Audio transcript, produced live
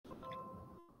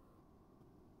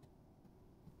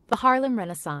The Harlem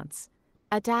Renaissance,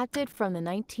 adapted from the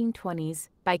 1920s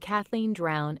by Kathleen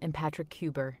Drowne and Patrick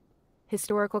Huber.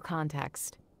 Historical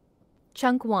context.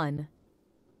 Chunk 1.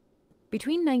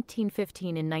 Between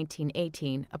 1915 and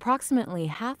 1918, approximately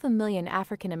 500,000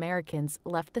 African Americans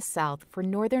left the South for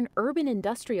northern urban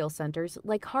industrial centers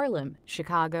like Harlem,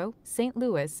 Chicago, St.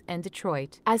 Louis, and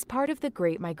Detroit as part of the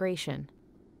Great Migration.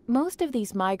 Most of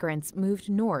these migrants moved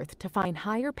north to find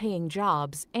higher-paying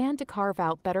jobs and to carve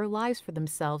out better lives for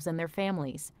themselves and their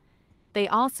families. They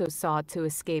also sought to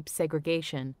escape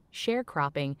segregation,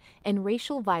 sharecropping, and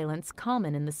racial violence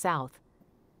common in the South.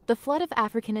 The flood of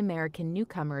African American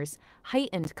newcomers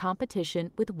heightened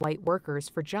competition with white workers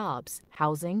for jobs,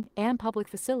 housing, and public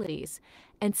facilities,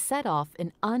 and set off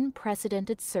an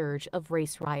unprecedented surge of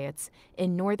race riots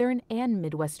in northern and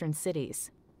Midwestern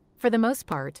cities. For the most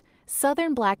part,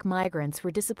 Southern Black migrants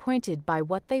were disappointed by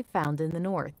what they found in the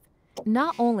North.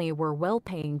 Not only were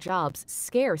well-paying jobs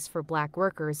scarce for Black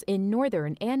workers in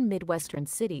northern and Midwestern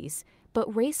cities,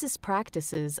 but racist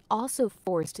practices also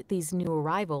forced these new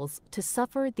arrivals to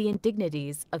suffer the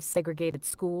indignities of segregated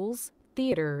schools,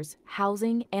 theaters,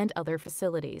 housing, and other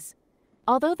facilities.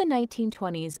 Although the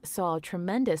 1920s saw a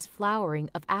tremendous flowering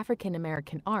of African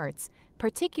American arts,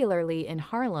 particularly in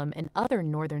Harlem and other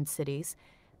northern cities,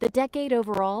 the decade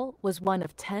overall was one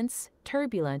of tense,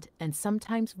 turbulent, and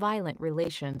sometimes violent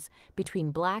relations between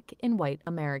Black and white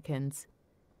Americans.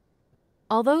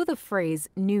 Although the phrase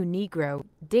New Negro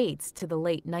dates to the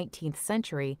late 19th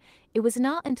century, it was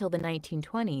not until the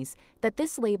 1920s that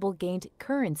this label gained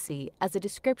currency as a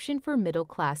description for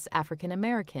middle-class African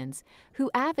Americans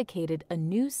who advocated a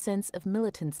new sense of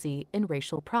militancy and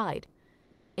racial pride.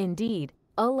 Indeed,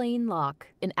 Alain Locke,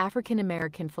 an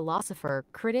African-American philosopher,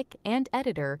 critic, and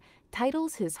editor,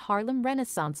 titles his Harlem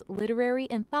Renaissance literary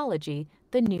anthology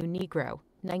The New Negro,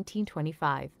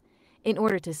 1925, in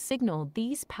order to signal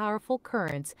these powerful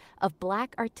currents of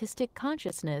Black artistic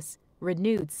consciousness,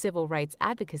 renewed civil rights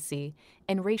advocacy,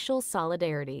 and racial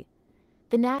solidarity.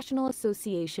 The National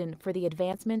Association for the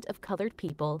Advancement of Colored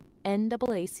People,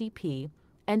 NAACP,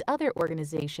 and other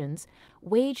organizations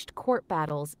waged court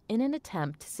battles in an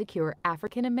attempt to secure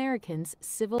African Americans'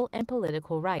 civil and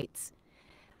political rights.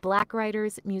 Black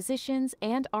writers, musicians,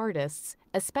 and artists,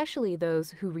 especially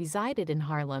those who resided in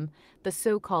Harlem, the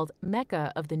so-called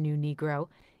Mecca of the New Negro,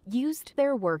 used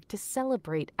their work to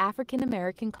celebrate African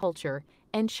American culture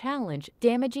and challenge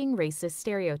damaging racist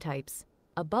stereotypes.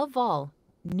 Above all,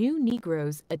 New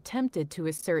Negroes attempted to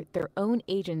assert their own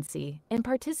agency and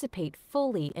participate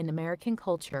fully in American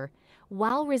culture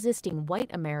while resisting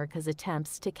white America's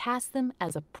attempts to cast them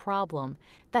as a problem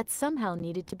that somehow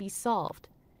needed to be solved.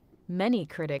 Many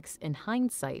critics, in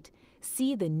hindsight,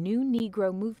 see the New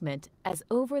Negro movement as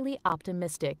overly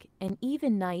optimistic and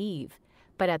even naive,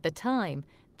 but at the time,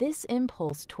 this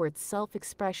impulse towards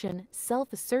self-expression,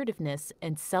 self-assertiveness,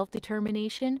 and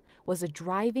self-determination was a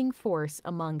driving force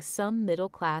among some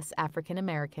middle-class African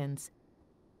Americans.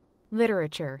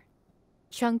 Literature.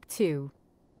 Chunk 2.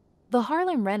 The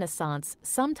Harlem Renaissance,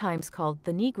 sometimes called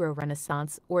the Negro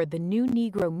Renaissance or the New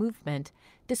Negro Movement,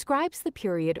 describes the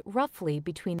period roughly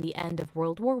between the end of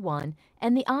World War I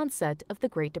and the onset of the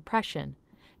Great Depression,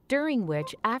 during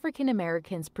which African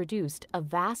Americans produced a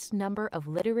vast number of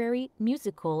literary,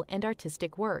 musical, and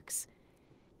artistic works.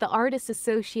 The artists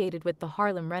associated with the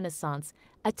Harlem Renaissance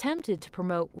attempted to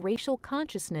promote racial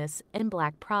consciousness and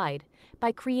Black pride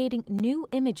by creating new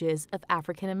images of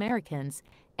African Americans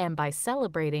and by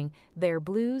celebrating their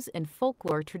blues and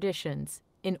folklore traditions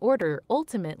in order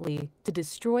ultimately to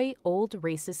destroy old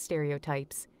racist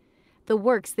stereotypes. The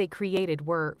works they created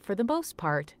were, for the most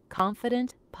part,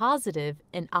 confident, positive,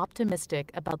 and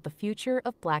optimistic about the future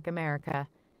of Black America.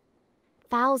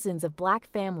 Thousands of Black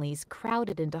families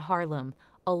crowded into Harlem,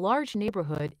 a large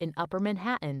neighborhood in Upper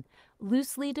Manhattan,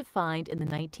 loosely defined in the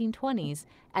 1920s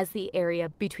as the area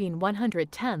between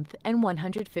 110th and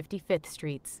 155th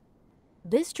Streets.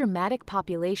 This dramatic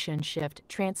population shift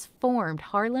transformed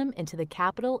Harlem into the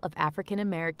capital of African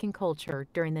American culture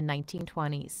during the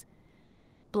 1920s.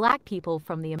 Black people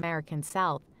from the American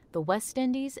South, the West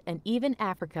Indies, and even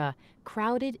Africa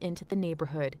crowded into the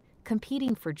neighborhood,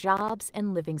 competing for jobs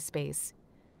and living space.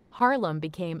 Harlem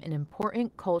became an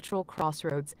important cultural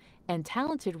crossroads, and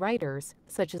talented writers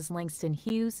such as Langston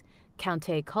Hughes,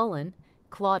 Countee Cullen,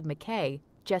 Claude McKay,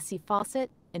 Jessie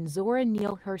Fawcett, and Zora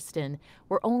Neale Hurston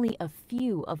were only a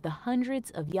few of the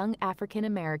hundreds of young African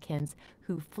Americans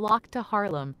who flocked to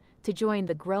Harlem to join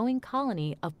the growing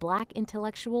colony of Black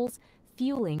intellectuals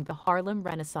fueling the Harlem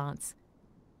Renaissance.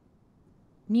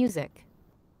 Music.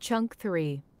 Chunk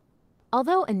 3.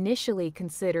 Although initially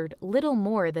considered little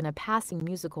more than a passing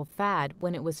musical fad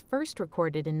when it was first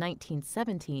recorded in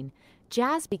 1917,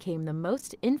 jazz became the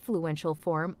most influential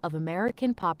form of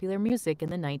American popular music in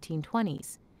the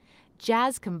 1920s.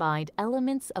 Jazz combined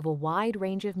elements of a wide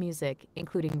range of music,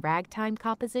 including ragtime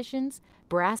compositions,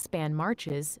 brass band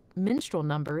marches, minstrel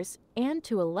numbers, and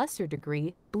to a lesser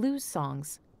degree, blues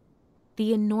songs.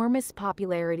 The enormous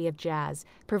popularity of jazz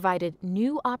provided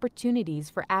new opportunities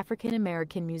for African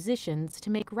American musicians to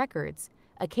make records,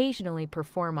 occasionally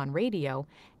perform on radio,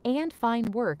 and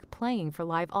find work playing for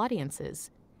live audiences.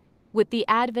 With the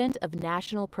advent of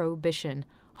national prohibition,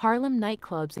 Harlem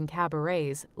nightclubs and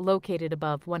cabarets, located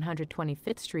above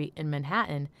 125th Street in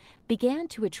Manhattan, began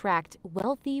to attract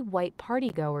wealthy white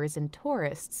partygoers and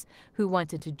tourists who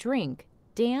wanted to drink,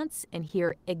 dance, and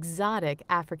hear exotic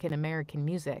African American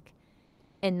music.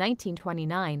 In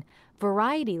 1929,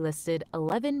 Variety listed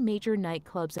 11 major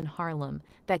nightclubs in Harlem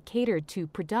that catered to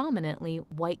predominantly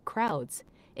white crowds,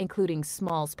 including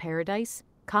Small's Paradise,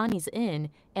 Connie's Inn,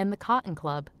 and the Cotton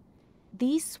Club.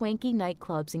 These swanky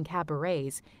nightclubs and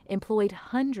cabarets employed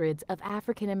hundreds of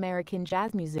African American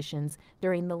jazz musicians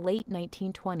during the late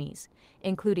 1920s,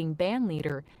 including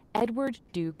bandleader Edward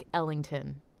Duke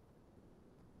Ellington.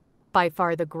 By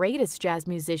far the greatest jazz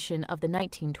musician of the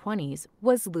 1920s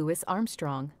was Louis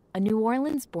Armstrong, a New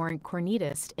Orleans-born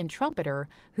cornetist and trumpeter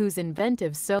whose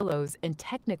inventive solos and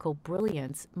technical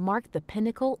brilliance marked the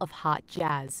pinnacle of hot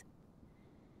jazz.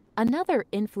 Another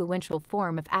influential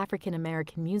form of African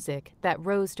American music that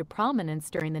rose to prominence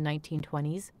during the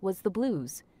 1920s was the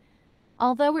blues.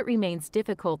 Although it remains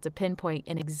difficult to pinpoint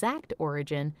an exact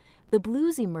origin, the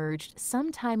blues emerged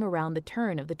sometime around the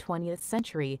turn of the 20th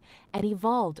century and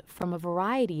evolved from a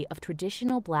variety of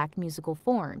traditional black musical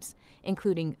forms,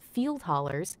 including field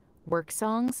hollers, work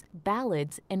songs,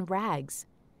 ballads, and rags.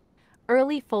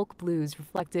 Early folk blues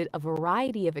reflected a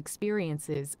variety of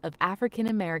experiences of African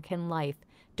American life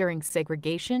during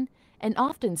segregation and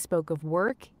often spoke of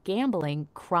work, gambling,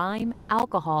 crime,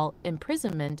 alcohol,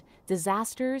 imprisonment,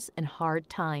 disasters, and hard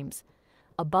times.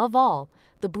 Above all,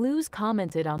 the blues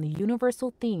commented on the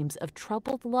universal themes of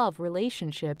troubled love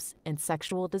relationships and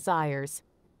sexual desires.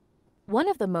 One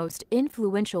of the most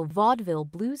influential vaudeville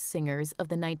blues singers of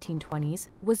the 1920s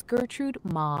was Gertrude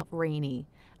 "Ma" Rainey,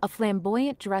 a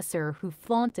flamboyant dresser who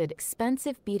flaunted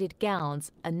expensive beaded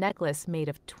gowns, a necklace made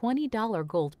of $20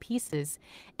 gold pieces,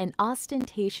 and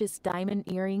ostentatious diamond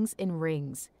earrings and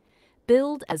rings.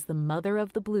 Billed as the mother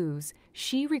of the blues,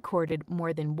 she recorded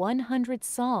more than 100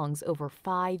 songs over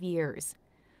 5 years.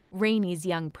 Rainey's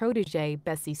young protege,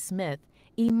 Bessie Smith,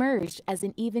 emerged as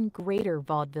an even greater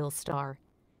vaudeville star.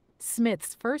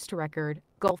 Smith's first record,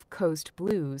 Gulf Coast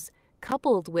Blues,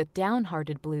 coupled with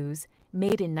Downhearted Blues,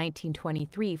 made in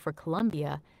 1923 for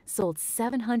Columbia, sold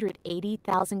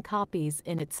 780,000 copies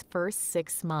in its first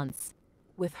 6 months.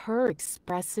 With her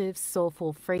expressive,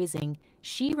 soulful phrasing,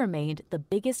 she remained the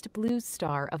biggest blues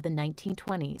star of the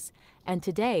 1920s, and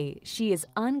today she is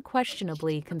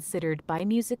unquestionably considered by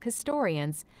music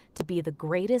historians to be the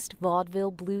greatest vaudeville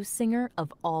blues singer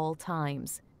of all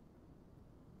times.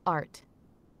 Art.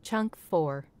 Chunk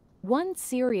 4. One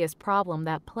serious problem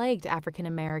that plagued African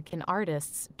American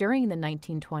artists during the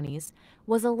 1920s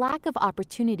was a lack of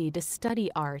opportunity to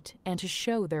study art and to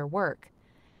show their work.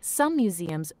 Some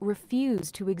museums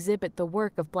refused to exhibit the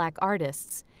work of black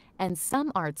artists, and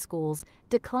some art schools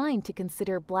declined to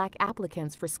consider black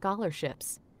applicants for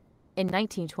scholarships. In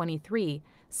 1923,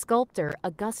 sculptor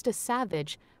Augusta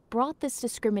Savage brought this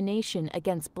discrimination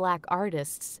against black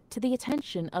artists to the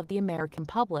attention of the American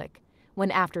public,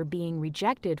 when after being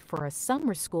rejected for a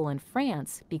summer school in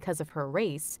France because of her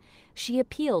race, she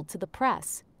appealed to the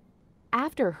press.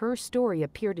 After her story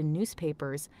appeared in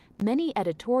newspapers, many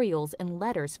editorials and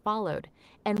letters followed,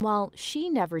 and while she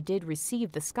never did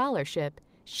receive the scholarship,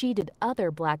 she did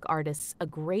other black artists a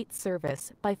great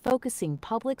service by focusing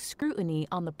public scrutiny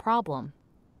on the problem.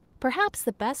 Perhaps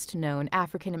the best-known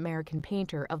African-American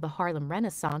painter of the Harlem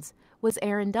Renaissance was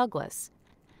Aaron Douglas.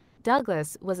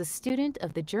 Douglas was a student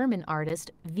of the German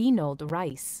artist Winold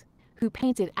Reiss, who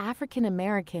painted African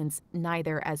Americans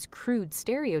neither as crude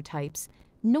stereotypes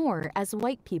nor as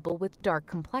white people with dark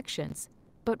complexions,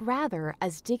 but rather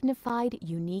as dignified,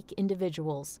 unique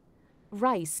individuals.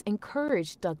 Reiss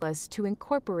encouraged Douglas to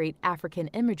incorporate African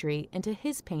imagery into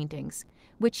his paintings,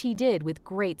 which he did with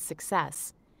great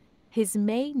success. His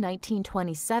May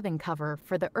 1927 cover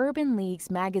for the Urban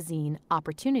League's magazine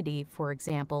Opportunity, for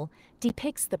example,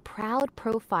 depicts the proud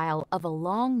profile of a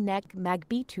long-neck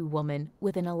Magbitu woman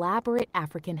with an elaborate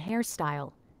African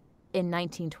hairstyle. In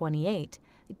 1928,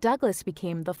 Douglas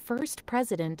became the first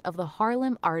president of the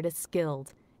Harlem Artists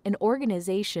Guild, an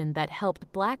organization that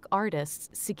helped Black artists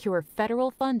secure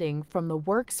federal funding from the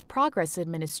Works Progress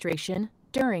Administration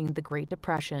during the Great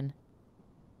Depression.